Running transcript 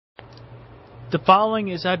The following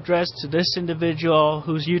is addressed to this individual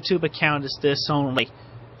whose YouTube account is this only.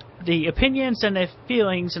 The opinions and the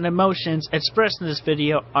feelings and emotions expressed in this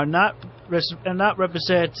video are not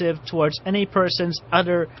representative towards any persons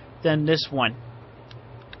other than this one.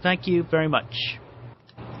 Thank you very much.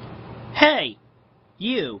 Hey!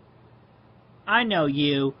 You! I know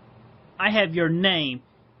you. I have your name.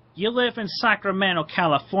 You live in Sacramento,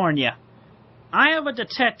 California. I have a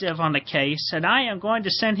detective on the case, and I am going to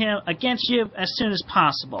send him against you as soon as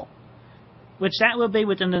possible. Which that will be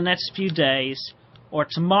within the next few days, or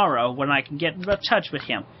tomorrow when I can get in touch with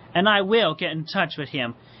him. And I will get in touch with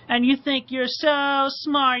him. And you think you're so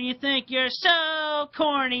smart, you think you're so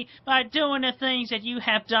corny by doing the things that you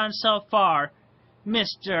have done so far,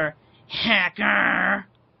 Mr. Hacker.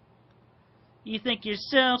 You think you're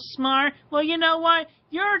so smart? Well, you know what?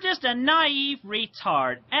 You're just a naive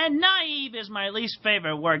retard. And naive is my least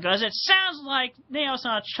favorite word, because it sounds like nails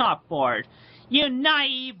on a chalkboard. You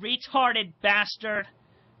naive, retarded bastard.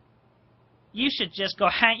 You should just go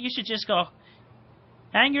hang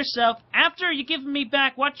yourself after you give me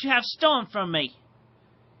back what you have stolen from me.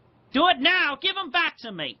 Do it now! Give them back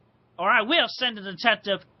to me! Or I will send the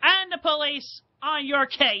detective and the police on your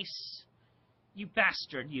case. You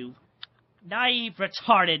bastard, you naive,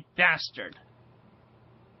 retarded bastard.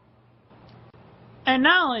 And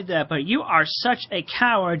not only that, but you are such a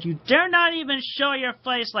coward, you dare not even show your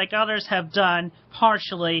face like others have done,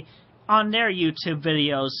 partially, on their YouTube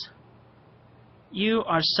videos. You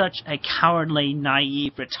are such a cowardly,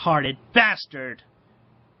 naive, retarded bastard.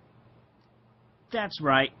 That's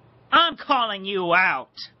right. I'm calling you out.